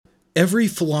Every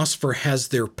philosopher has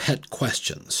their pet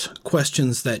questions,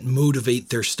 questions that motivate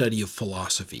their study of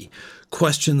philosophy,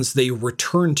 questions they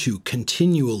return to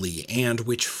continually and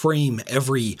which frame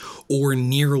every or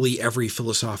nearly every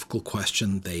philosophical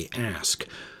question they ask.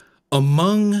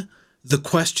 Among the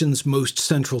questions most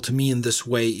central to me in this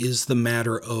way is the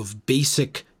matter of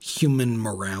basic human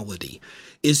morality.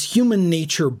 Is human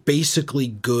nature basically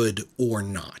good or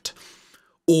not?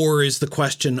 Or is the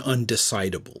question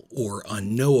undecidable or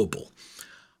unknowable?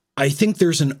 I think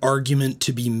there's an argument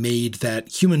to be made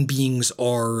that human beings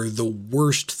are the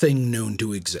worst thing known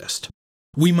to exist.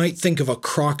 We might think of a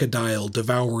crocodile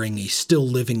devouring a still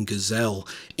living gazelle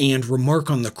and remark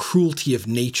on the cruelty of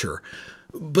nature,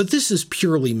 but this is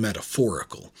purely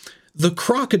metaphorical. The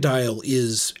crocodile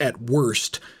is, at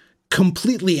worst,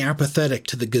 completely apathetic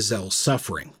to the gazelle's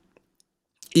suffering.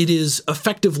 It is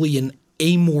effectively an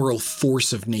amoral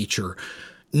force of nature,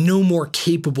 no more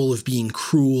capable of being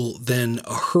cruel than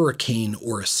a hurricane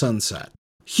or a sunset.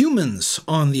 Humans,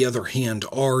 on the other hand,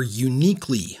 are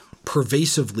uniquely,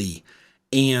 pervasively,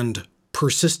 and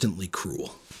persistently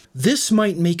cruel. This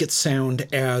might make it sound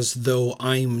as though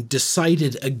I'm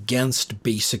decided against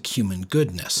basic human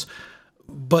goodness,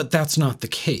 but that's not the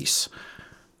case.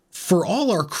 For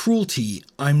all our cruelty,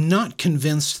 I'm not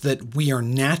convinced that we are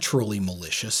naturally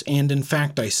malicious, and in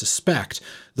fact I suspect,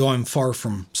 though I'm far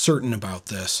from certain about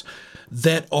this,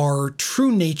 that our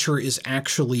true nature is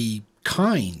actually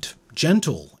kind,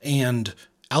 gentle, and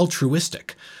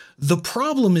altruistic. The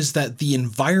problem is that the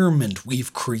environment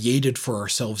we've created for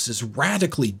ourselves is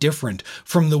radically different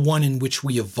from the one in which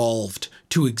we evolved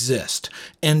to exist,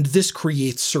 and this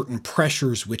creates certain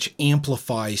pressures which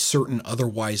amplify certain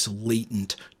otherwise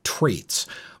latent traits.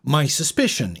 My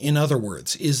suspicion, in other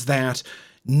words, is that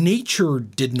nature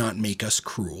did not make us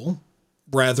cruel.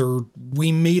 Rather,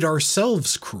 we made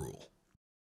ourselves cruel.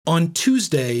 On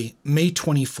Tuesday, May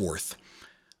 24th,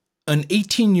 an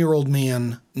 18-year-old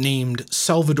man named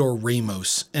Salvador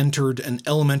Ramos entered an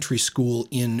elementary school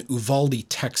in Uvalde,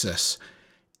 Texas,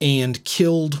 and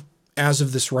killed, as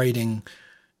of this writing,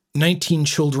 19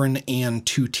 children and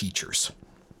 2 teachers.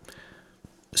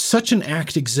 Such an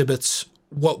act exhibits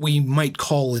what we might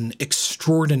call an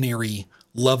extraordinary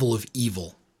level of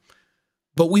evil.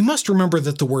 But we must remember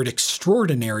that the word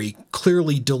extraordinary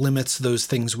clearly delimits those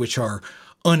things which are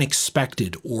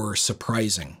unexpected or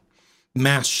surprising.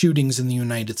 Mass shootings in the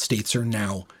United States are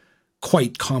now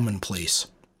quite commonplace.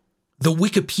 The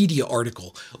Wikipedia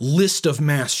article, List of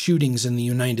Mass Shootings in the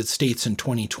United States in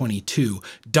 2022,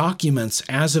 documents,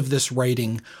 as of this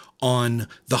writing, on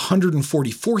the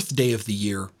 144th day of the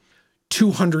year,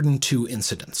 202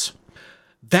 incidents.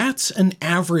 That's an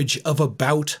average of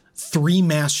about 3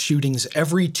 mass shootings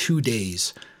every 2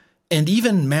 days, and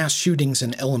even mass shootings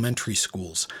in elementary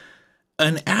schools.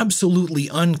 An absolutely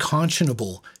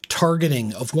unconscionable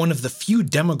targeting of one of the few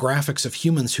demographics of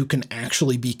humans who can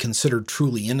actually be considered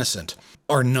truly innocent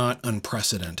are not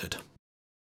unprecedented.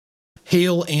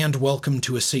 Hail and welcome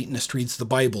to A Satanist Reads the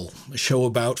Bible, a show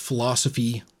about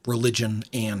philosophy, religion,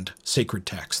 and sacred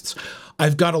texts.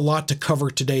 I've got a lot to cover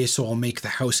today, so I'll make the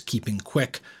housekeeping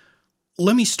quick.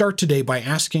 Let me start today by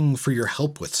asking for your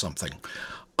help with something.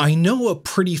 I know a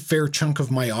pretty fair chunk of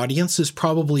my audience is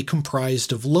probably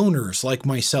comprised of loners like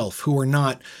myself who are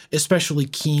not especially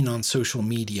keen on social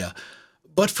media.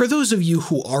 But for those of you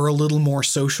who are a little more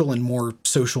social and more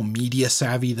social media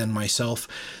savvy than myself,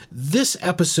 this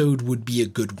episode would be a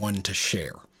good one to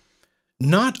share.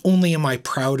 Not only am I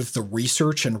proud of the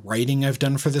research and writing I've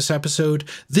done for this episode,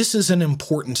 this is an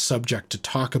important subject to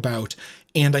talk about,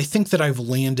 and I think that I've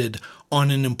landed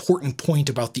on an important point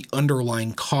about the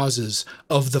underlying causes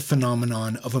of the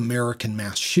phenomenon of American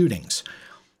mass shootings.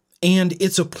 And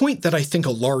it's a point that I think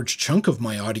a large chunk of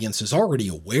my audience is already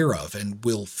aware of and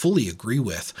will fully agree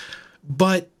with,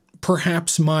 but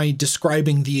perhaps my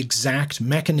describing the exact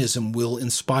mechanism will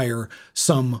inspire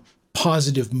some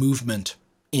positive movement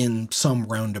in some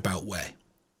roundabout way.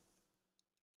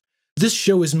 This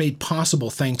show is made possible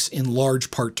thanks in large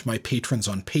part to my patrons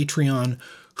on Patreon,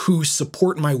 who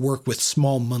support my work with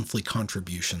small monthly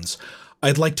contributions.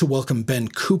 I'd like to welcome Ben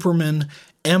Cooperman,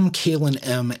 M. Kalen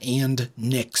M., and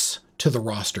Nix to the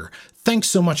roster. Thanks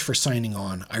so much for signing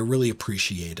on. I really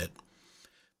appreciate it.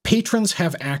 Patrons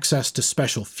have access to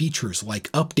special features like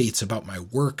updates about my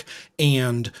work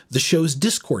and the show's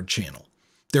Discord channel.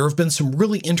 There have been some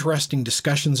really interesting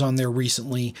discussions on there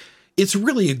recently. It's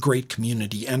really a great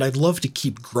community, and I'd love to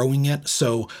keep growing it,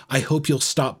 so I hope you'll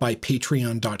stop by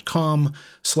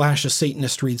patreon.com/A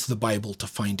Satanist Reads the Bible to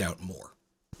find out more.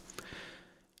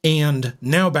 And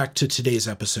now back to today's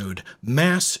episode,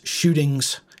 mass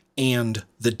shootings and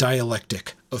the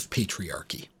dialectic of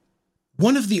patriarchy.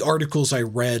 One of the articles I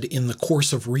read in the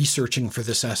course of researching for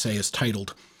this essay is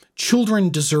titled, "Children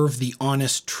Deserve the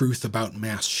Honest Truth About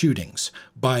Mass Shootings"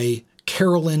 by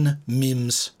Carolyn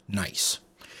Mims Nice.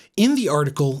 In the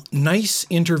article, Nice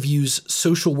interviews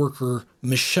social worker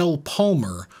Michelle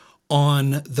Palmer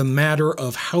on the matter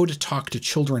of how to talk to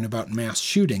children about mass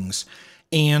shootings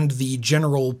and the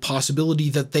general possibility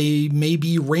that they may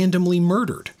be randomly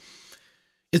murdered.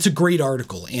 It's a great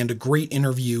article and a great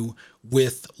interview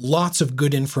with lots of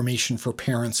good information for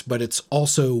parents, but it's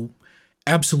also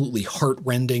absolutely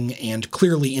heartrending and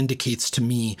clearly indicates to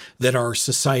me that our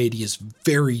society is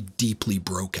very deeply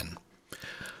broken.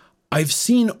 I've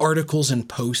seen articles and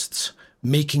posts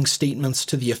making statements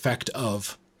to the effect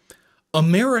of,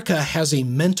 "America has a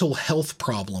mental health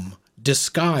problem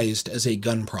disguised as a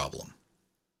gun problem."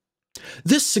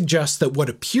 This suggests that what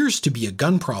appears to be a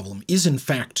gun problem is in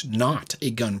fact not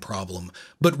a gun problem,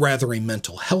 but rather a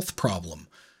mental health problem.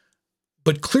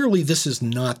 But clearly this is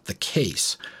not the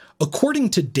case. According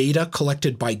to data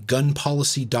collected by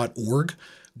gunpolicy.org,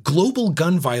 global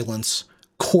gun violence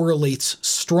correlates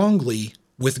strongly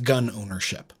with gun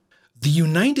ownership. The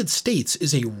United States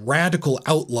is a radical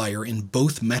outlier in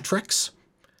both metrics,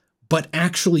 but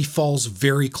actually falls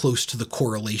very close to the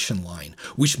correlation line,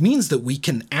 which means that we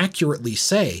can accurately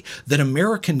say that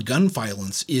American gun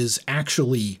violence is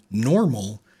actually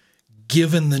normal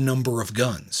given the number of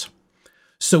guns.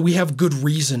 So we have good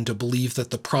reason to believe that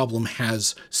the problem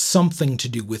has something to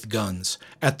do with guns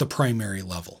at the primary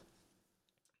level.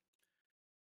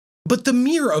 But the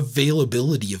mere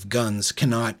availability of guns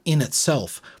cannot, in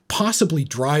itself, possibly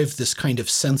drive this kind of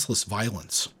senseless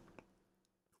violence.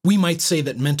 We might say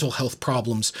that mental health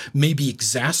problems may be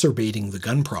exacerbating the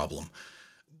gun problem,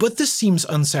 but this seems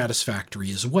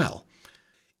unsatisfactory as well.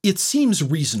 It seems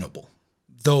reasonable,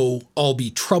 though I'll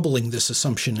be troubling this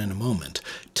assumption in a moment,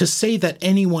 to say that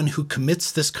anyone who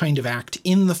commits this kind of act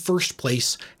in the first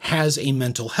place has a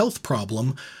mental health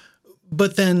problem,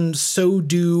 but then so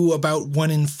do about 1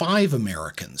 in 5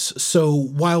 Americans. So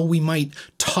while we might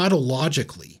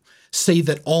tautologically say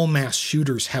that all mass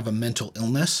shooters have a mental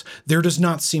illness, there does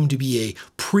not seem to be a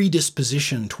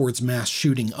predisposition towards mass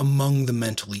shooting among the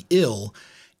mentally ill,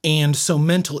 and so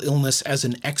mental illness as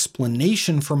an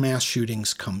explanation for mass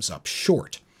shootings comes up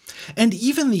short. And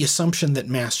even the assumption that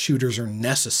mass shooters are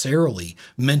necessarily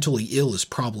mentally ill is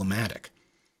problematic.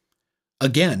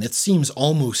 Again, it seems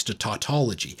almost a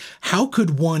tautology. How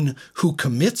could one who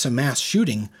commits a mass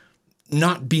shooting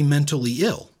not be mentally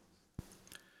ill?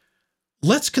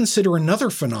 Let's consider another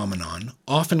phenomenon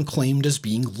often claimed as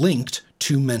being linked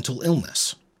to mental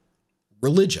illness: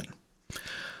 religion.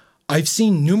 I've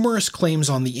seen numerous claims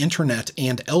on the internet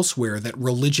and elsewhere that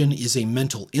religion is a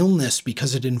mental illness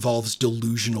because it involves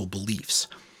delusional beliefs.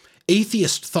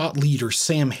 Atheist thought leader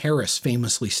Sam Harris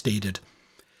famously stated,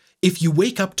 "If you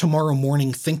wake up tomorrow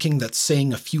morning thinking that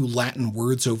saying a few Latin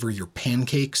words over your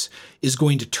pancakes is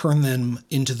going to turn them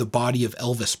into the body of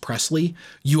Elvis Presley,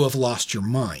 you have lost your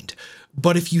mind.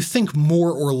 But if you think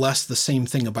more or less the same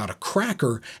thing about a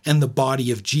cracker and the body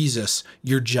of Jesus,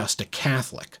 you're just a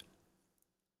Catholic."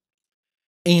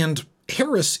 And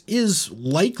Harris is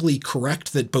likely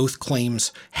correct that both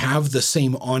claims have the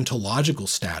same ontological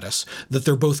status, that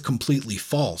they're both completely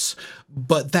false,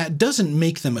 but that doesn't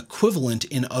make them equivalent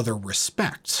in other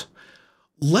respects.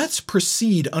 Let's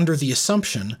proceed under the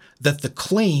assumption that the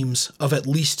claims of at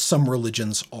least some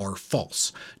religions are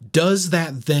false. Does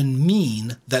that then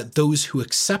mean that those who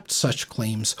accept such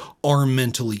claims are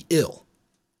mentally ill?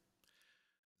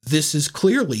 This is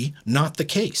clearly not the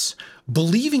case.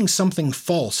 Believing something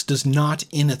false does not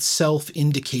in itself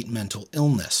indicate mental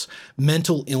illness.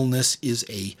 Mental illness is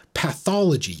a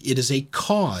pathology. It is a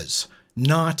cause,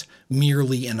 not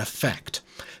merely an effect.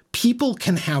 People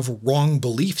can have wrong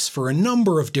beliefs for a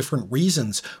number of different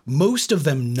reasons, most of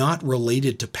them not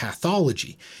related to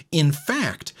pathology. In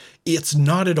fact, it's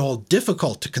not at all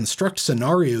difficult to construct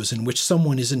scenarios in which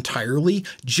someone is entirely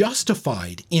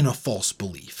justified in a false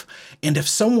belief. And if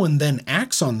someone then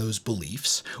acts on those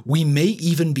beliefs, we may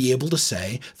even be able to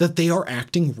say that they are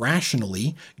acting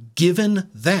rationally, given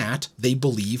that they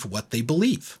believe what they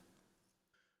believe.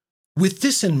 With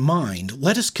this in mind,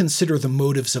 let us consider the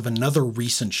motives of another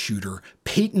recent shooter,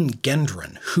 Peyton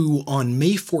Gendron, who on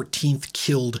May 14th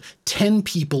killed 10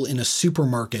 people in a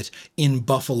supermarket in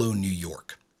Buffalo, New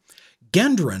York.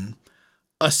 Gendron,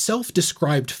 a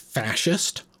self-described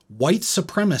fascist, white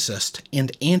supremacist,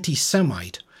 and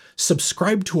anti-Semite,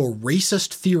 subscribed to a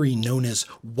racist theory known as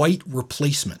white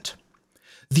replacement.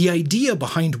 The idea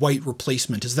behind white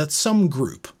replacement is that some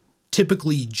group,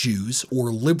 typically Jews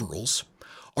or liberals,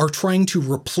 are trying to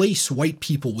replace white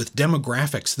people with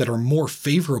demographics that are more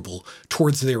favorable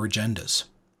towards their agendas.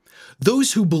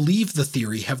 Those who believe the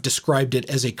theory have described it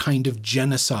as a kind of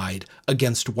genocide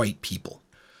against white people.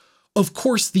 Of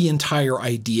course, the entire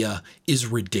idea is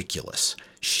ridiculous.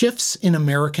 Shifts in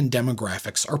American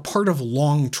demographics are part of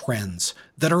long trends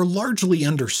that are largely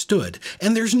understood,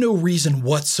 and there's no reason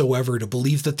whatsoever to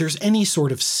believe that there's any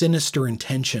sort of sinister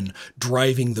intention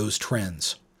driving those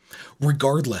trends.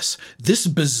 Regardless, this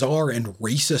bizarre and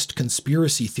racist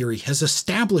conspiracy theory has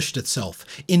established itself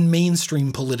in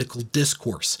mainstream political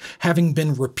discourse, having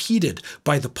been repeated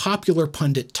by the popular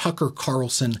pundit Tucker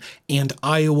Carlson and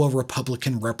Iowa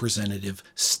Republican Representative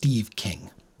Steve King.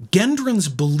 Gendron's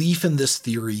belief in this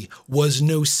theory was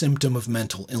no symptom of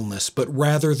mental illness, but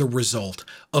rather the result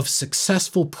of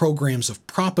successful programs of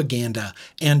propaganda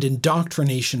and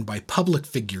indoctrination by public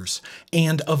figures,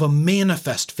 and of a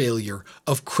manifest failure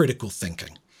of critical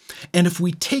thinking. And if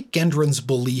we take Gendron's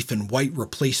belief in white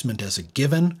replacement as a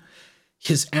given,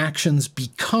 his actions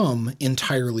become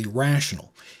entirely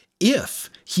rational. If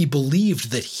he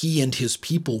believed that he and his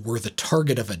people were the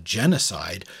target of a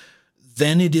genocide,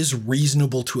 then it is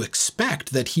reasonable to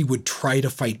expect that he would try to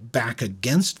fight back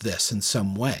against this in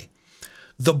some way.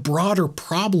 The broader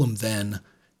problem, then,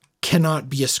 cannot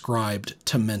be ascribed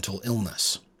to mental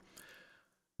illness.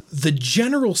 The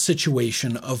general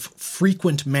situation of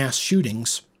frequent mass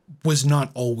shootings was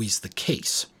not always the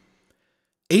case.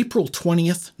 April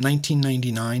 20th,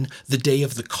 1999, the day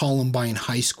of the Columbine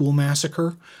High School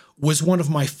massacre, was one of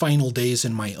my final days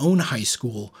in my own high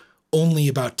school, only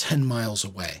about 10 miles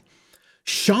away.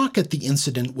 Shock at the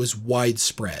incident was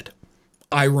widespread.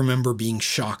 I remember being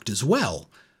shocked as well,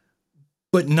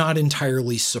 but not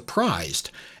entirely surprised.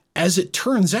 As it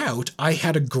turns out, I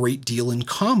had a great deal in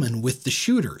common with the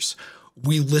shooters.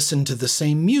 We listened to the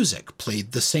same music,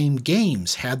 played the same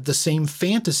games, had the same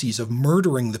fantasies of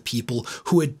murdering the people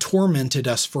who had tormented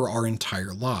us for our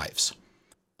entire lives.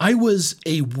 I was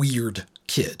a weird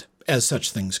kid, as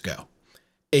such things go.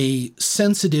 A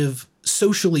sensitive,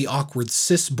 socially awkward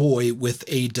cis boy with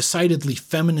a decidedly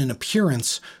feminine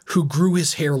appearance who grew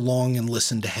his hair long and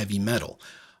listened to heavy metal.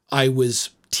 I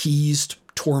was teased,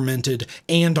 tormented,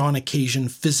 and on occasion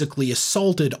physically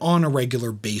assaulted on a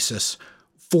regular basis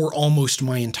for almost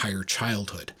my entire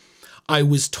childhood. I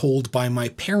was told by my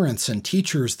parents and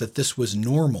teachers that this was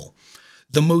normal.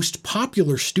 The most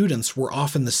popular students were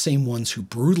often the same ones who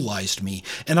brutalized me,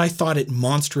 and I thought it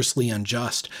monstrously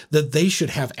unjust that they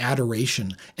should have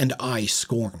adoration and I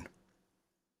scorn.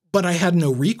 But I had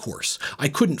no recourse. I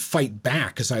couldn't fight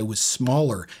back as I was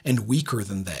smaller and weaker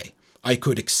than they. I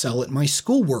could excel at my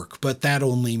schoolwork, but that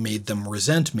only made them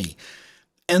resent me.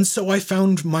 And so I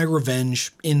found my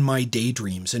revenge in my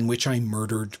daydreams, in which I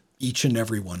murdered each and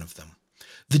every one of them.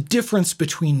 The difference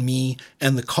between me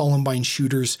and the Columbine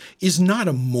shooters is not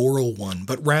a moral one,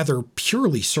 but rather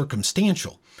purely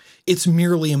circumstantial. It's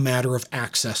merely a matter of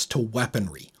access to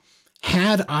weaponry.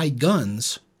 Had I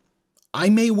guns, I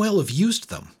may well have used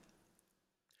them.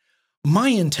 My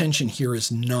intention here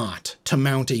is not to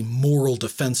mount a moral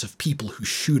defense of people who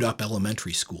shoot up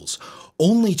elementary schools,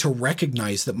 only to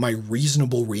recognize that my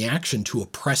reasonable reaction to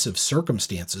oppressive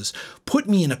circumstances put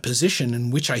me in a position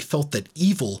in which I felt that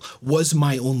evil was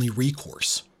my only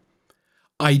recourse.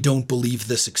 I don't believe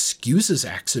this excuses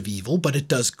acts of evil, but it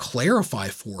does clarify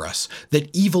for us that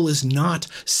evil is not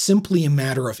simply a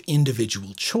matter of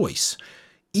individual choice.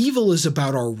 Evil is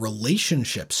about our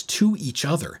relationships to each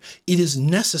other. It is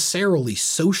necessarily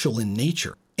social in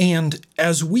nature. And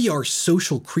as we are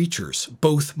social creatures,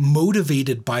 both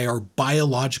motivated by our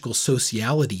biological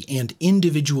sociality and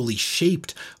individually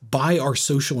shaped by our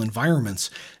social environments,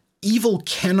 evil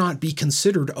cannot be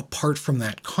considered apart from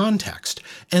that context,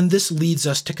 and this leads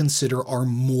us to consider our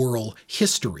moral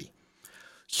history.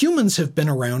 Humans have been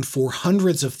around for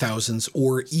hundreds of thousands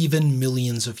or even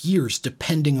millions of years,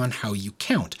 depending on how you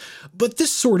count. But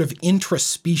this sort of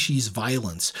intraspecies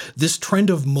violence, this trend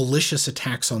of malicious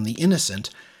attacks on the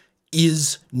innocent,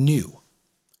 is new.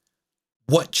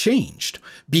 What changed?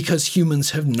 Because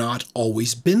humans have not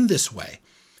always been this way.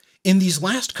 In these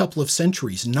last couple of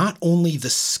centuries, not only the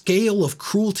scale of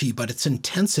cruelty, but its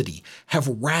intensity have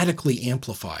radically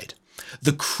amplified.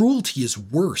 The cruelty is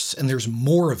worse, and there's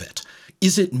more of it.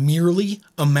 Is it merely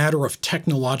a matter of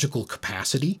technological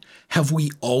capacity? Have we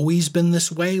always been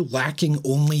this way, lacking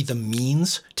only the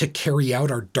means to carry out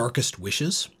our darkest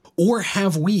wishes? Or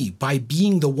have we, by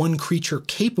being the one creature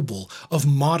capable of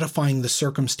modifying the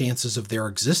circumstances of their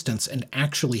existence and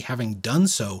actually having done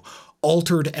so,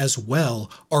 altered as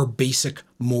well our basic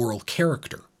moral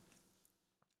character?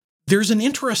 There's an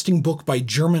interesting book by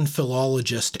German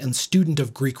philologist and student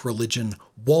of Greek religion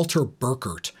Walter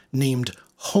Burkert named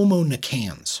Homo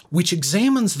Nicans, which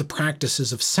examines the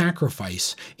practices of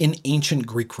sacrifice in ancient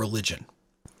Greek religion.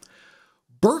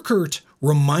 Burkert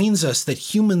reminds us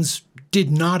that humans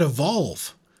did not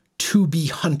evolve to be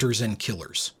hunters and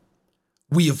killers.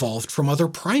 We evolved from other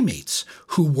primates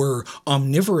who were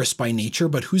omnivorous by nature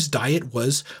but whose diet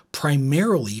was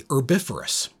primarily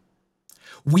herbivorous.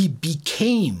 We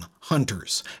became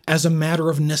hunters as a matter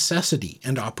of necessity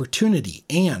and opportunity,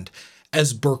 and,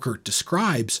 as Burkert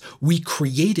describes, we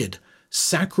created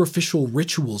sacrificial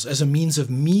rituals as a means of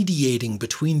mediating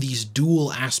between these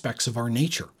dual aspects of our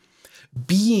nature.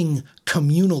 Being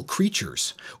communal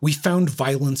creatures, we found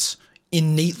violence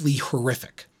innately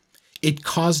horrific. It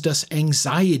caused us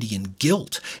anxiety and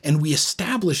guilt, and we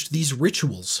established these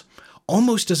rituals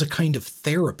almost as a kind of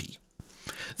therapy.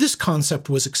 This concept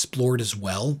was explored as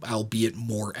well, albeit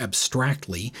more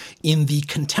abstractly, in the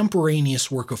contemporaneous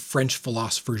work of French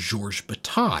philosopher Georges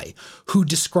Bataille, who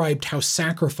described how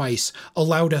sacrifice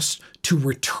allowed us to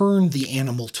return the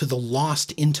animal to the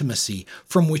lost intimacy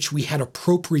from which we had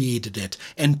appropriated it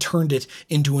and turned it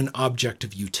into an object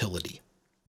of utility.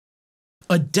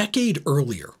 A decade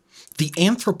earlier, the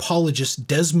anthropologist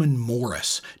Desmond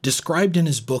Morris described in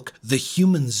his book The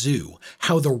Human Zoo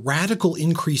how the radical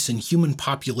increase in human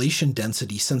population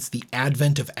density since the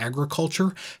advent of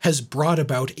agriculture has brought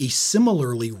about a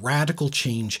similarly radical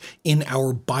change in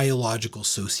our biological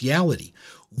sociality.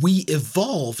 We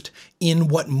evolved in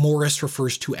what Morris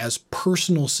refers to as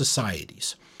personal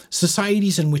societies.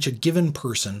 Societies in which a given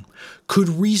person could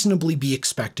reasonably be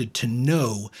expected to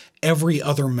know every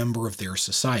other member of their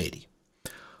society.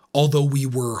 Although we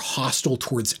were hostile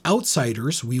towards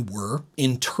outsiders, we were,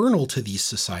 internal to these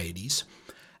societies,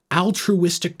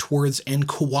 altruistic towards and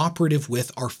cooperative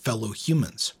with our fellow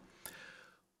humans.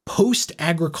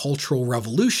 Post-agricultural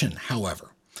revolution,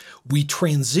 however, we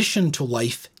transitioned to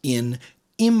life in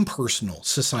impersonal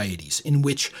societies in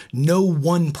which no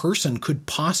one person could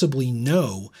possibly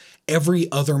know every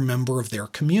other member of their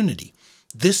community.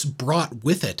 This brought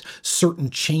with it certain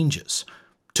changes.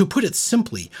 To put it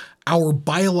simply, our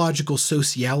biological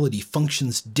sociality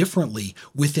functions differently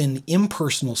within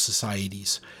impersonal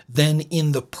societies than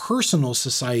in the personal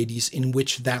societies in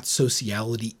which that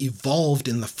sociality evolved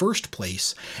in the first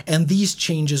place, and these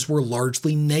changes were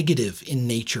largely negative in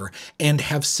nature and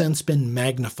have since been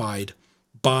magnified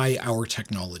by our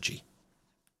technology.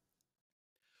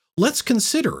 Let's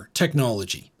consider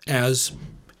technology as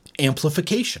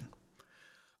amplification.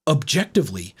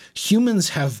 Objectively, humans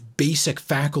have basic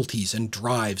faculties and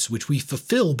drives which we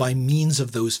fulfill by means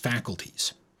of those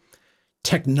faculties.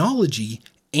 Technology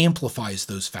amplifies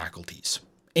those faculties,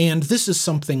 and this is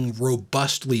something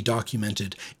robustly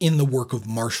documented in the work of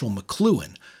Marshall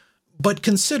McLuhan. But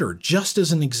consider, just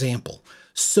as an example,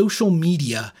 social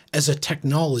media as a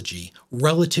technology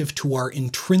relative to our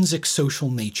intrinsic social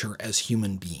nature as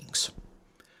human beings.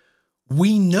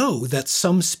 We know that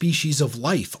some species of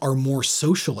life are more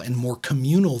social and more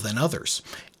communal than others.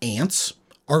 Ants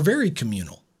are very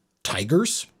communal.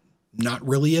 Tigers, not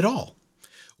really at all.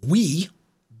 We,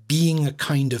 being a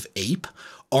kind of ape,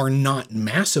 are not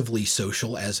massively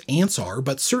social as ants are,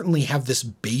 but certainly have this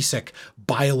basic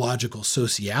biological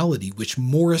sociality, which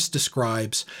Morris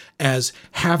describes as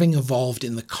having evolved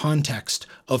in the context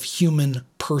of human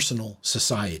personal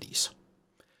societies.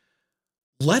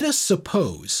 Let us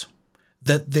suppose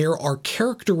that there are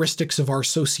characteristics of our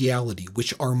sociality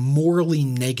which are morally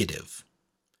negative,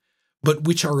 but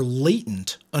which are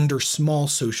latent under small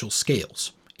social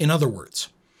scales. In other words,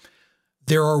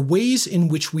 there are ways in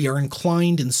which we are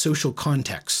inclined in social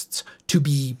contexts to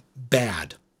be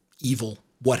bad, evil,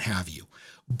 what have you,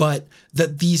 but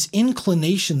that these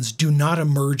inclinations do not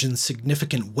emerge in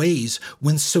significant ways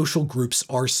when social groups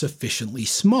are sufficiently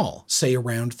small, say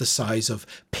around the size of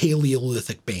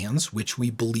Paleolithic bands, which we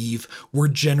believe were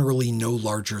generally no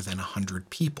larger than 100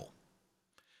 people.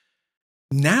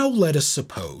 Now let us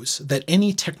suppose that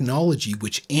any technology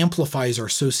which amplifies our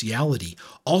sociality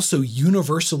also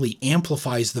universally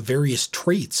amplifies the various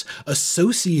traits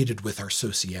associated with our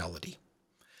sociality.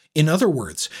 In other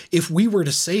words, if we were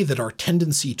to say that our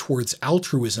tendency towards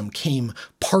altruism came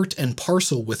part and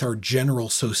parcel with our general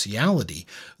sociality,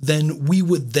 then we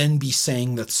would then be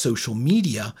saying that social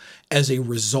media, as a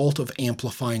result of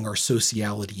amplifying our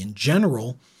sociality in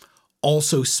general,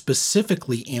 also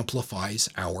specifically amplifies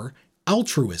our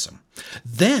altruism.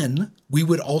 Then we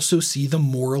would also see the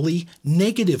morally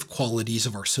negative qualities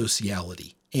of our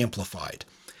sociality amplified.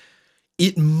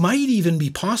 It might even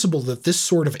be possible that this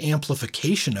sort of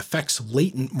amplification affects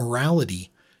latent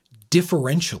morality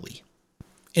differentially.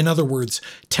 In other words,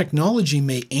 technology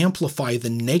may amplify the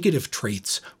negative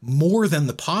traits more than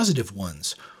the positive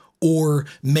ones, or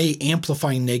may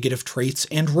amplify negative traits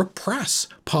and repress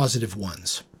positive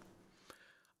ones.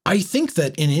 I think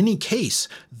that in any case,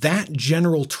 that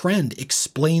general trend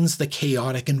explains the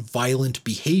chaotic and violent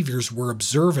behaviors we're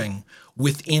observing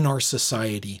within our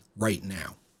society right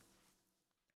now.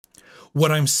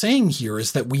 What I'm saying here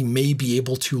is that we may be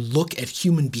able to look at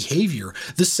human behavior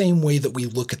the same way that we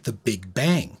look at the Big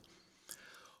Bang.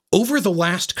 Over the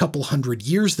last couple hundred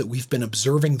years that we've been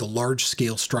observing the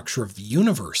large-scale structure of the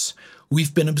universe,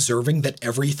 we've been observing that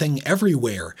everything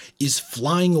everywhere is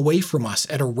flying away from us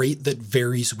at a rate that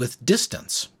varies with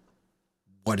distance.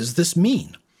 What does this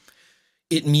mean?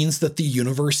 It means that the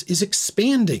universe is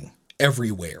expanding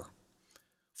everywhere.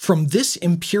 From this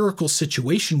empirical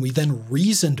situation, we then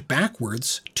reasoned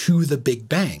backwards to the Big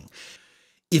Bang.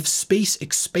 If space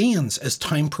expands as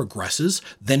time progresses,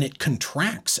 then it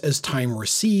contracts as time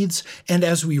recedes, and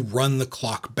as we run the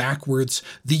clock backwards,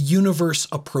 the universe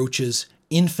approaches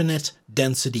infinite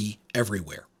density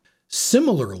everywhere.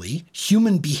 Similarly,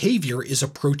 human behavior is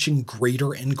approaching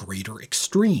greater and greater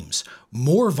extremes.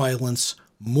 More violence,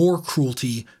 more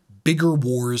cruelty, bigger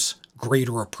wars,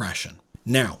 greater oppression.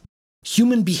 Now,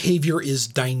 human behavior is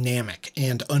dynamic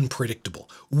and unpredictable.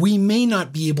 We may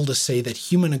not be able to say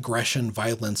that human aggression,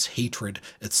 violence, hatred,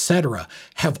 etc.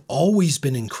 have always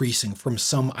been increasing from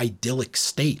some idyllic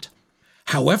state.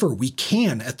 However, we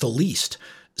can, at the least,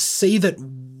 say that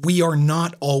we are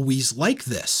not always like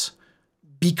this,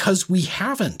 because we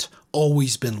haven't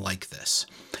always been like this.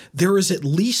 There is at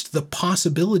least the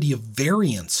possibility of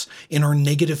variance in our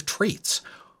negative traits.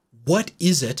 What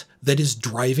is it that is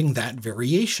driving that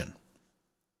variation?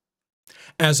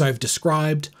 As I've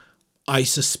described, I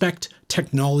suspect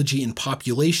technology and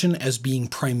population as being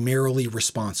primarily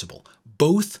responsible.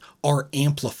 Both are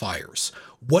amplifiers.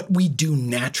 What we do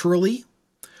naturally,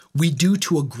 we do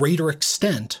to a greater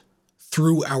extent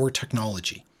through our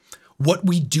technology. What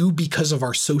we do because of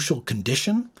our social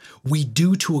condition, we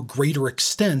do to a greater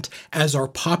extent as our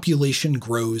population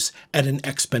grows at an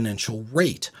exponential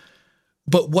rate.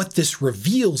 But what this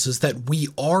reveals is that we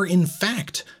are, in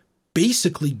fact,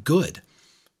 basically good.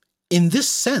 In this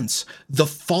sense, the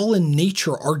fallen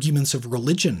nature arguments of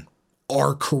religion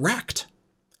are correct.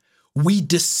 We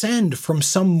descend from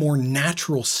some more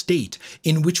natural state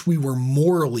in which we were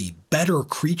morally better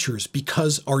creatures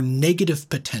because our negative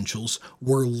potentials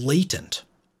were latent.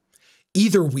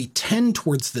 Either we tend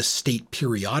towards this state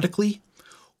periodically,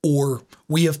 or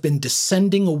we have been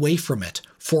descending away from it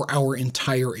for our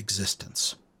entire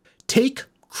existence. Take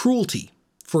cruelty,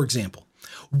 for example.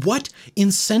 What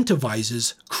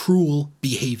incentivizes cruel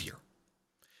behavior?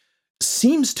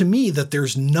 Seems to me that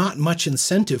there's not much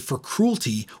incentive for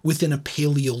cruelty within a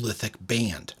Paleolithic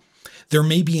band. There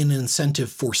may be an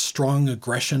incentive for strong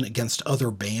aggression against other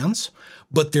bands,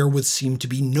 but there would seem to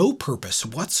be no purpose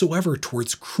whatsoever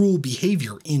towards cruel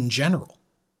behavior in general.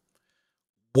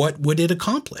 What would it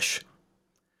accomplish?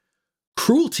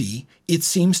 Cruelty, it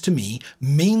seems to me,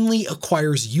 mainly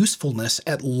acquires usefulness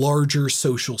at larger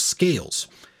social scales.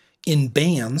 In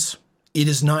bands, it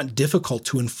is not difficult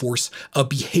to enforce a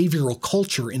behavioral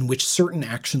culture in which certain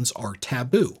actions are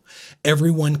taboo.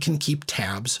 Everyone can keep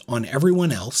tabs on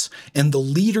everyone else, and the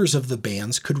leaders of the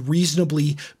bands could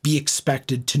reasonably be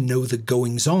expected to know the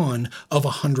goings-on of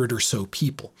 100 or so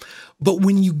people. But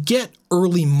when you get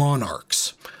early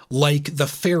monarchs, like the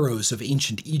pharaohs of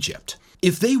ancient Egypt,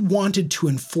 if they wanted to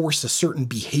enforce a certain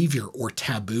behavior or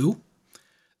taboo,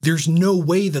 there's no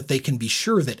way that they can be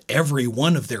sure that every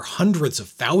one of their hundreds of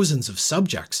thousands of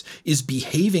subjects is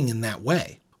behaving in that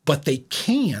way. But they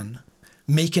can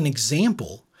make an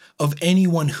example of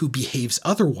anyone who behaves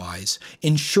otherwise,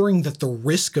 ensuring that the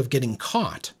risk of getting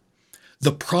caught,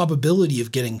 the probability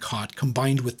of getting caught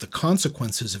combined with the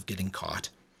consequences of getting caught,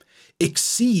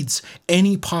 exceeds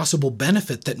any possible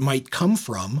benefit that might come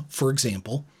from, for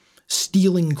example,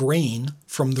 stealing grain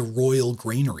from the royal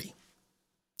granary.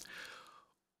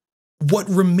 What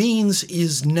remains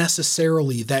is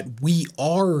necessarily that we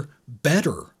are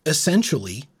better,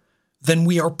 essentially, than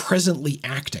we are presently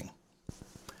acting.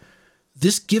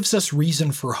 This gives us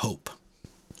reason for hope.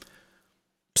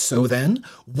 So then,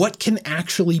 what can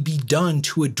actually be done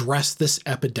to address this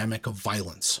epidemic of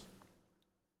violence?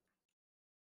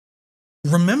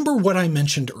 Remember what I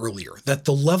mentioned earlier, that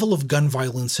the level of gun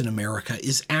violence in America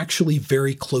is actually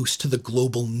very close to the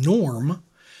global norm,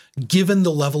 given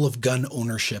the level of gun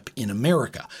ownership in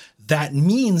America. That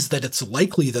means that it's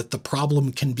likely that the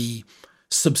problem can be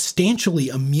substantially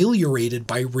ameliorated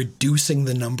by reducing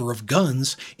the number of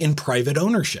guns in private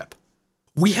ownership.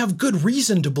 We have good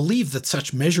reason to believe that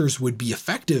such measures would be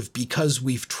effective because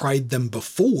we've tried them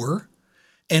before,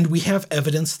 and we have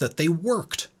evidence that they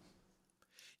worked.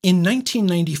 In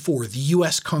 1994, the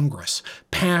US Congress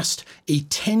passed a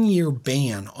 10-year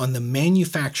ban on the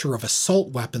manufacture of assault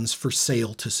weapons for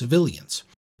sale to civilians.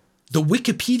 The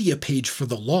Wikipedia page for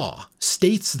the law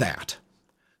states that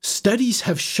studies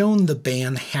have shown the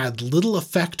ban had little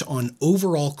effect on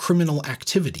overall criminal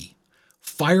activity,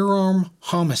 firearm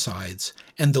homicides,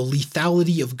 and the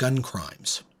lethality of gun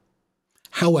crimes.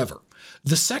 However,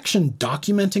 the section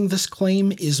documenting this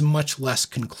claim is much less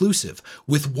conclusive,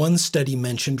 with one study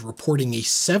mentioned reporting a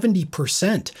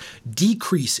 70%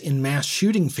 decrease in mass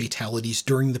shooting fatalities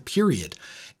during the period,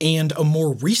 and a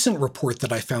more recent report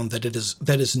that I found that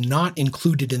is not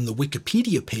included in the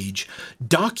Wikipedia page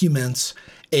documents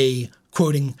a,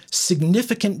 quoting,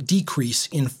 significant decrease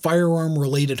in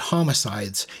firearm-related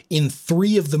homicides in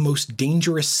 3 of the most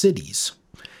dangerous cities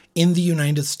in the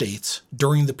United States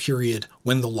during the period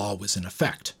when the law was in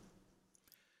effect.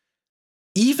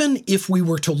 Even if we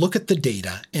were to look at the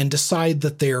data and decide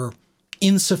that they're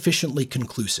insufficiently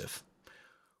conclusive,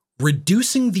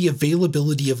 reducing the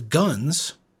availability of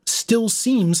guns still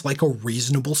seems like a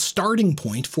reasonable starting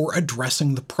point for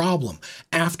addressing the problem.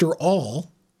 After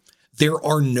all, there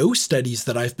are no studies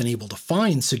that I've been able to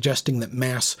find suggesting that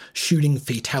mass shooting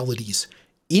fatalities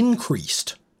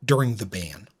increased during the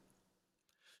ban.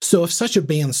 So if such a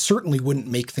ban certainly wouldn't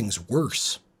make things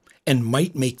worse and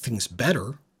might make things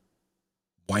better,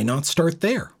 why not start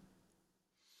there?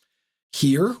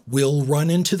 Here, we'll run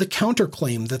into the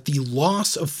counterclaim that the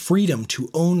loss of freedom to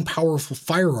own powerful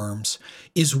firearms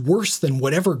is worse than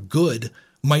whatever good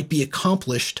might be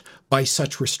accomplished by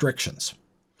such restrictions.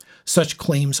 Such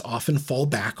claims often fall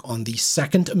back on the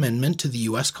Second Amendment to the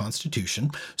U.S.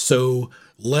 Constitution, so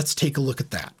let's take a look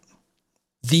at that.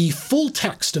 The full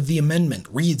text of the amendment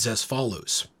reads as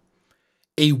follows: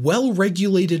 "A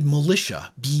well-regulated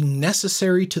militia being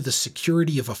necessary to the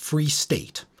security of a free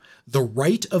state, the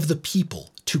right of the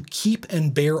people to keep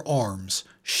and bear arms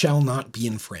shall not be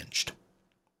infringed."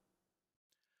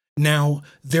 Now,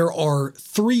 there are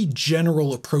 3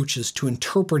 general approaches to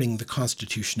interpreting the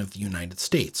Constitution of the United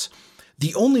States.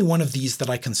 The only one of these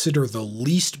that I consider the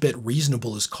least bit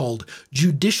reasonable is called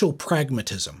judicial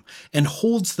pragmatism, and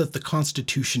holds that the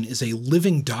Constitution is a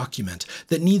living document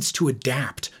that needs to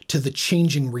adapt to the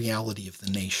changing reality of the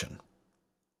nation.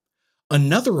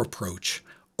 Another approach,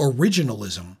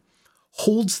 originalism,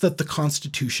 holds that the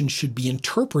Constitution should be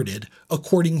interpreted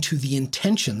according to the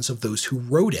intentions of those who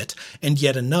wrote it, and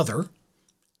yet another,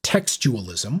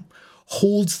 textualism,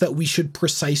 holds that we should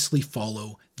precisely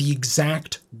follow the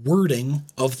exact wording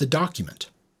of the document.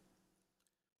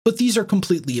 But these are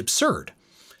completely absurd.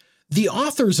 The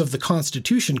authors of the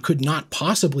Constitution could not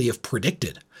possibly have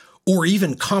predicted or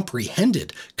even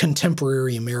comprehended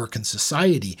contemporary American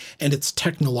society and its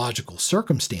technological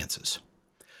circumstances.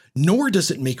 Nor does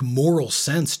it make moral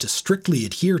sense to strictly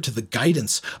adhere to the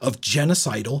guidance of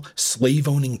genocidal,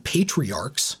 slave-owning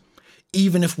patriarchs,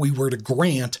 even if we were to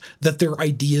grant that their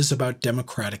ideas about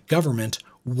democratic government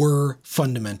were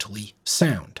fundamentally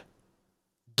sound.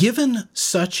 Given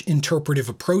such interpretive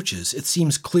approaches, it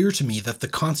seems clear to me that the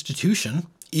Constitution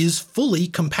is fully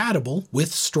compatible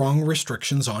with strong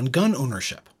restrictions on gun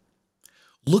ownership.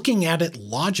 Looking at it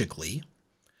logically,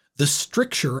 the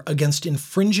stricture against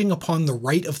infringing upon the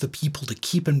right of the people to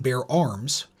keep and bear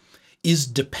arms is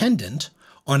dependent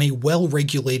on a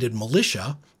well-regulated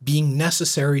militia being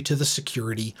necessary to the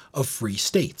security of free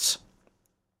states.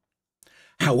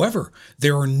 However,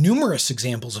 there are numerous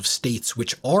examples of states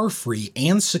which are free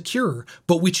and secure,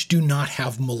 but which do not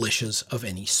have militias of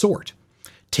any sort.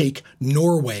 Take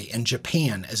Norway and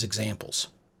Japan as examples.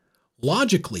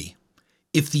 Logically,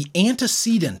 if the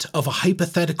antecedent of a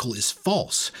hypothetical is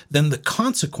false, then the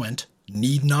consequent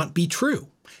need not be true.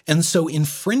 And so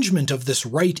infringement of this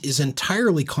right is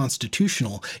entirely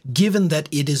constitutional, given that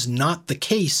it is not the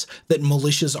case that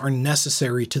militias are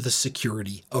necessary to the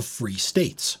security of free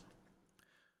states.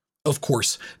 Of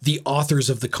course, the authors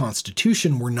of the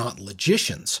Constitution were not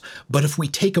logicians, but if we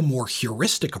take a more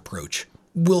heuristic approach,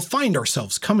 we'll find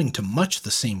ourselves coming to much the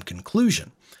same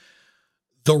conclusion.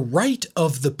 The right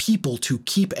of the people to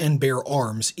keep and bear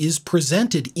arms is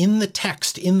presented in the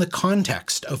text in the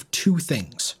context of 2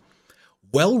 things: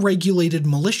 well-regulated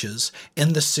militias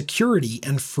and the security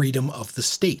and freedom of the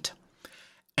state.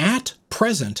 At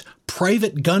present,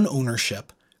 private gun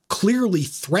ownership clearly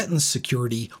threatens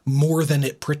security more than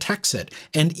it protects it,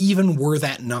 and even were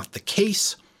that not the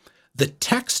case, the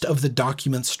text of the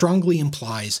document strongly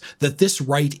implies that this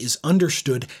right is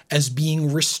understood as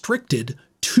being restricted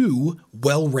to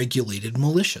well-regulated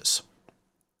militias.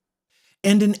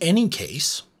 And in any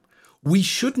case, we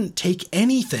shouldn't take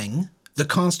anything the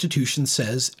Constitution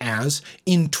says as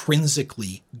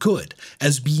intrinsically good,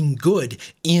 as being good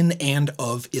in and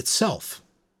of itself.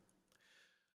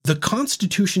 The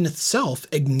Constitution itself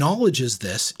acknowledges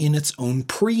this in its own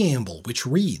preamble, which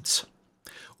reads,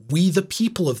 "We, the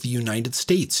people of the United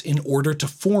States, in order to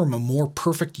form a more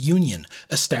perfect union,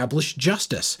 establish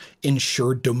justice,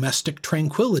 ensure domestic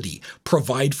tranquility,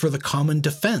 provide for the common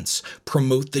defense,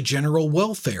 promote the general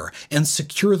welfare, and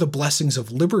secure the blessings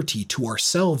of liberty to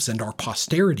ourselves and our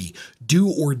posterity, do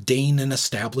ordain and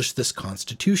establish this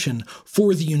Constitution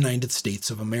for the United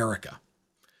States of America."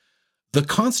 The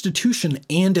Constitution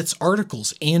and its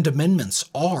articles and amendments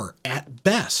are, at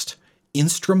best,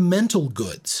 instrumental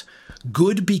goods,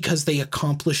 good because they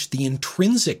accomplish the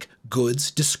intrinsic goods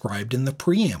described in the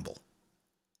preamble.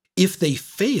 If they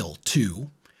fail to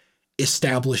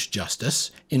establish justice,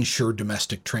 ensure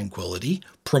domestic tranquility,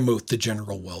 promote the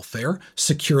general welfare,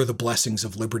 secure the blessings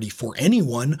of liberty for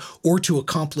anyone, or to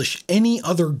accomplish any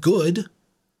other good,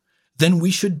 then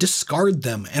we should discard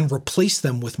them and replace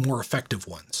them with more effective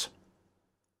ones.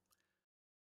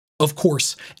 Of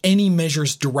course, any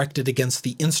measures directed against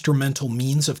the instrumental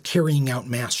means of carrying out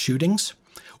mass shootings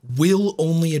will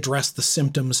only address the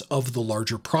symptoms of the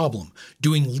larger problem,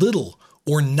 doing little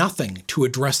or nothing to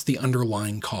address the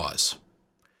underlying cause.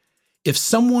 If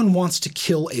someone wants to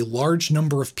kill a large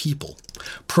number of people,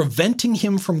 preventing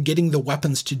him from getting the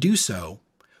weapons to do so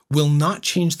will not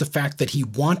change the fact that he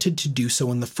wanted to do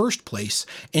so in the first place,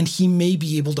 and he may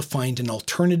be able to find an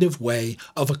alternative way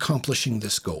of accomplishing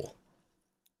this goal.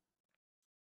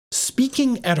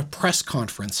 Speaking at a press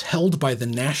conference held by the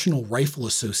National Rifle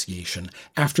Association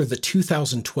after the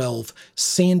 2012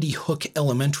 Sandy Hook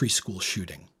Elementary School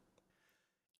shooting,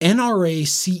 NRA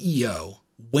CEO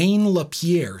Wayne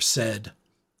LaPierre said,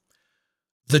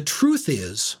 "The truth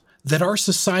is that our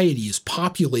society is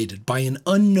populated by an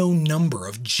unknown number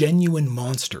of genuine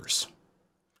monsters.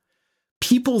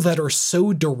 People that are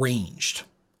so deranged,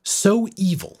 so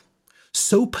evil,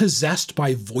 so possessed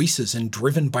by voices and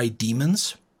driven by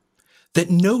demons, that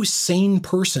no sane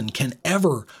person can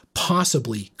ever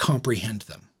possibly comprehend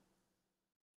them."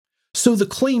 So the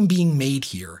claim being made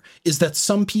here is that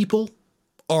some people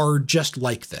are just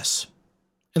like this,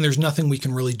 and there's nothing we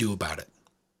can really do about it.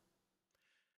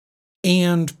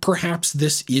 And perhaps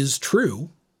this is true,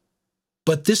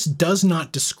 but this does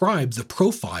not describe the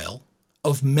profile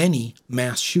of many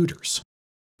mass shooters.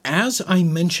 As I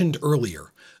mentioned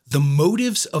earlier, the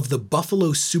motives of the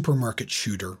Buffalo supermarket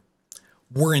shooter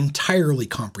were entirely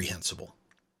comprehensible.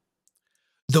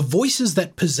 The voices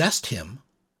that possessed him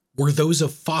were those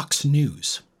of Fox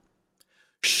News.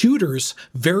 Shooters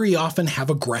very often have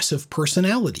aggressive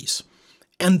personalities,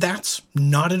 and that's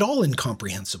not at all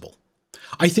incomprehensible.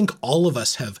 I think all of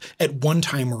us have, at one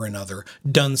time or another,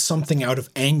 done something out of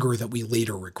anger that we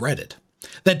later regretted.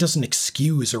 That doesn't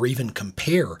excuse or even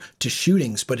compare to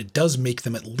shootings, but it does make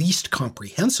them at least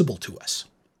comprehensible to us.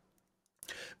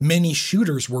 Many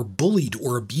shooters were bullied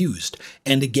or abused,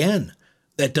 and again,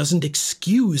 that doesn't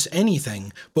excuse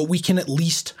anything, but we can at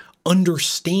least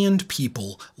understand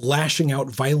people lashing out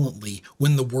violently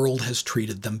when the world has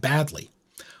treated them badly.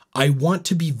 I want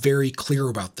to be very clear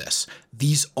about this.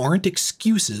 These aren't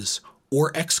excuses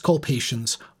or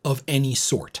exculpations of any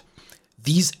sort.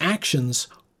 These actions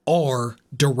are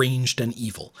deranged and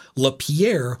evil.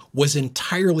 LaPierre was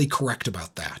entirely correct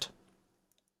about that.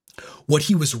 What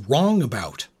he was wrong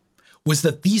about was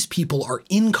that these people are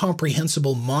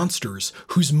incomprehensible monsters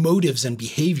whose motives and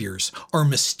behaviors are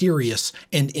mysterious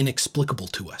and inexplicable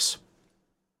to us.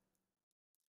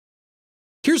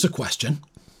 Here's a question.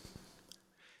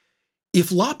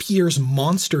 If LaPierre's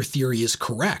monster theory is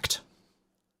correct,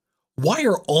 why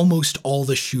are almost all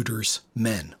the shooters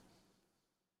men?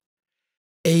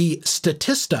 A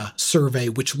Statista survey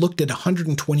which looked at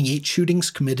 128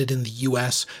 shootings committed in the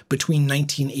US between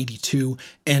 1982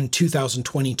 and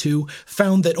 2022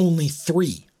 found that only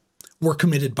 3 were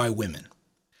committed by women.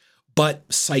 But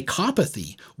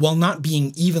psychopathy, while not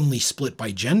being evenly split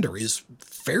by gender, is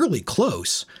fairly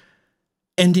close.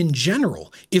 And in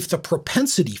general, if the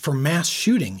propensity for mass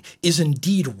shooting is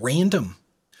indeed random,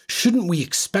 shouldn't we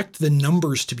expect the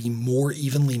numbers to be more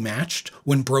evenly matched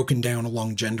when broken down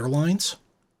along gender lines?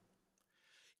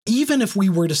 Even if we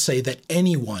were to say that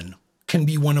anyone can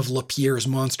be one of LaPierre's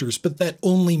monsters, but that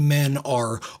only men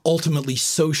are ultimately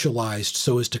socialized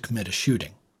so as to commit a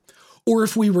shooting, or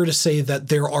if we were to say that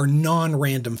there are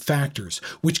non-random factors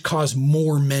which cause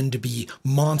more men to be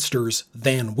monsters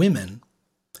than women,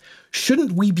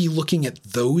 shouldn't we be looking at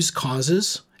those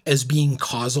causes as being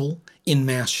causal in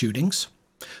mass shootings?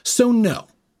 So no,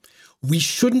 We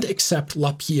shouldn't accept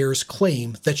Lapierre's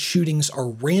claim that shootings are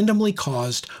randomly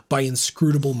caused by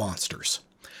inscrutable monsters.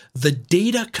 The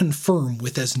data confirm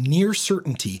with as near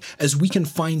certainty as we can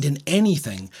find in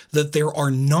anything that there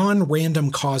are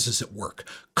non-random causes at work,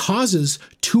 causes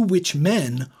to which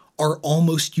men are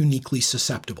almost uniquely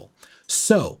susceptible.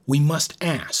 So we must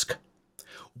ask,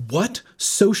 what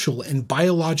social and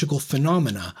biological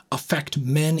phenomena affect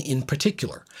men in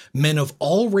particular, men of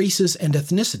all races and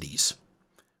ethnicities?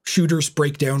 Shooters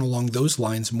break down along those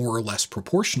lines more or less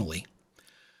proportionally,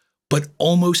 but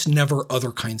almost never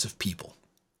other kinds of people.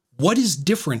 What is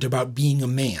different about being a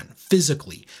man,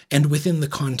 physically, and within the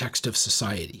context of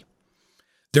society?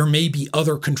 There may be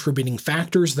other contributing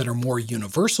factors that are more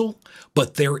universal,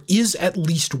 but there is at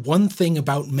least one thing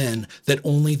about men that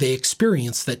only they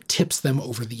experience that tips them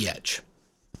over the edge.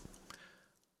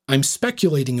 I'm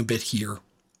speculating a bit here,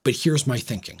 but here's my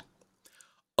thinking.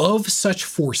 Of such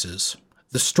forces,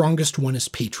 the strongest one is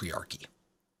patriarchy.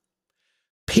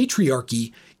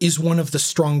 Patriarchy is one of the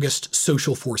strongest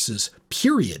social forces,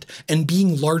 period, and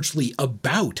being largely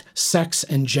about sex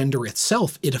and gender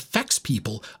itself, it affects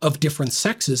people of different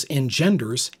sexes and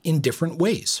genders in different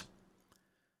ways.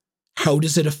 How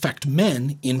does it affect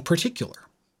men in particular?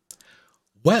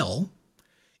 Well,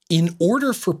 in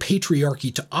order for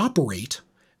patriarchy to operate,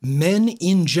 men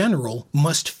in general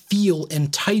must feel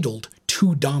entitled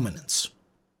to dominance.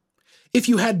 If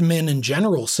you had men in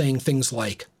general saying things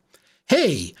like,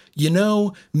 hey,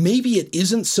 maybe it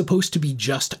isn't supposed to be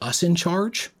just us in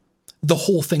charge, the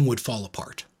whole thing would fall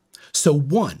apart. So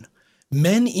 1,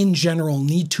 men in general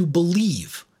need to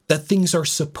believe that things are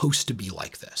supposed to be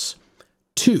like this.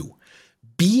 2,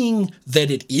 being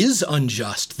that it is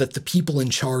unjust that the people in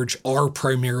charge are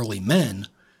primarily men,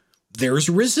 there's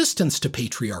resistance to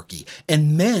patriarchy,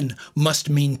 and men must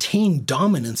maintain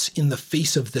dominance in the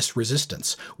face of this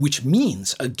resistance, which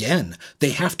means, again, they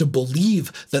have to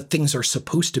believe that things are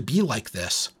supposed to be like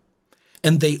this.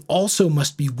 And they also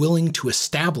must be willing to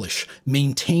establish,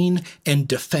 maintain, and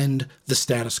defend the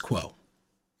status quo.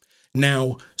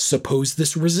 Now, suppose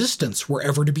this resistance were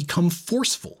ever to become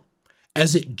forceful,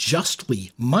 as it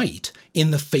justly might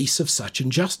in the face of such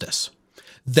injustice.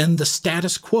 Then the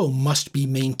status quo must be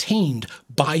maintained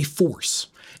by force,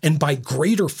 and by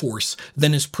greater force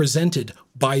than is presented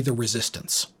by the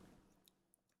resistance.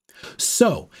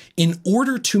 So, in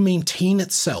order to maintain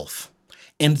itself,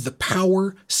 and the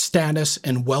power, status,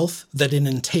 and wealth that it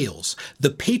entails, the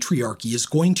patriarchy is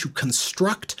going to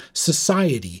construct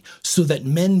society so that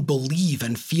men believe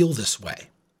and feel this way.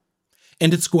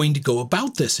 And it's going to go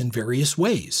about this in various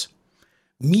ways.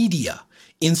 Media,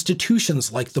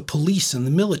 institutions like the police and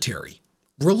the military,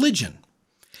 religion.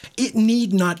 It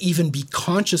need not even be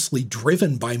consciously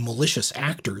driven by malicious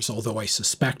actors, although I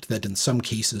suspect that in some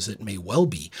cases it may well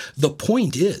be. The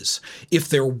point is, if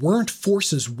there weren't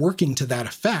forces working to that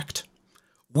effect,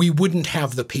 we wouldn't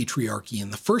have the patriarchy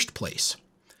in the first place.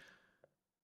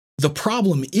 The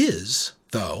problem is,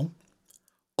 though,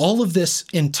 all of this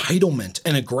entitlement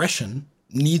and aggression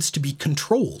needs to be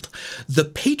controlled. The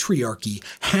patriarchy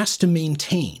has to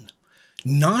maintain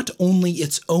not only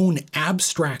its own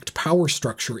abstract power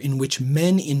structure in which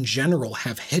men in general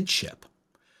have headship,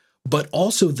 but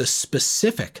also the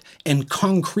specific and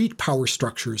concrete power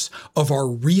structures of our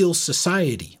real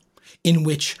society, in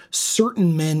which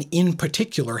certain men in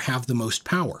particular have the most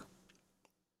power.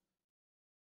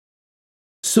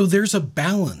 So there's a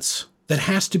balance that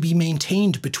has to be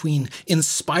maintained between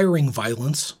inspiring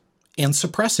violence and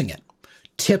suppressing it.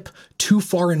 Tip too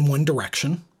far in one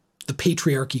direction, the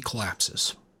patriarchy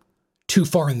collapses. Too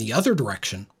far in the other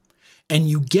direction, and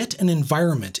you get an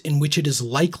environment in which it is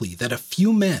likely that a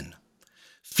few men,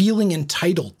 feeling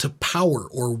entitled to power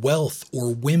or wealth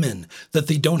or women that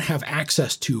they don't have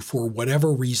access to for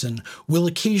whatever reason, will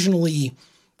occasionally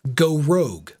go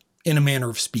rogue, in a manner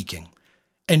of speaking,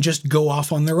 and just go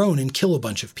off on their own and kill a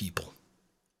bunch of people.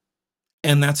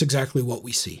 And that's exactly what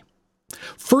we see.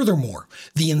 Furthermore,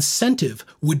 the incentive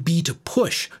would be to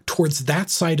push towards that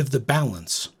side of the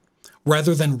balance,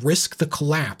 rather than risk the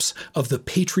collapse of the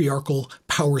patriarchal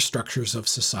power structures of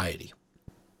society.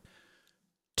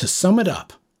 To sum it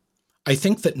up, I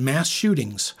think that mass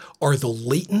shootings are the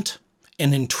latent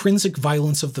and intrinsic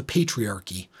violence of the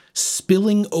patriarchy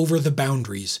spilling over the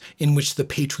boundaries in which the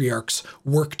patriarchs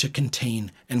work to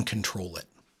contain and control it.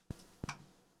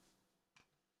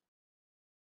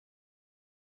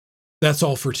 That's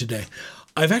all for today.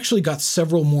 I've actually got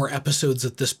several more episodes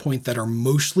at this point that are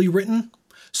mostly written,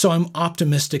 so I'm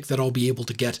optimistic that I'll be able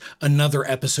to get another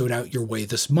episode out your way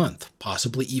this month,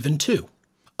 possibly even 2.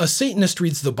 A Satanist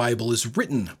Reads the Bible is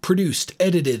written, produced,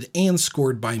 edited, and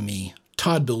scored by me,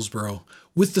 Todd Billsborough,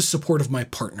 with the support of my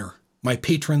partner, my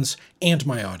patrons, and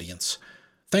my audience.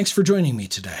 Thanks for joining me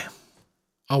today.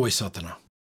 Ahoj, Satana.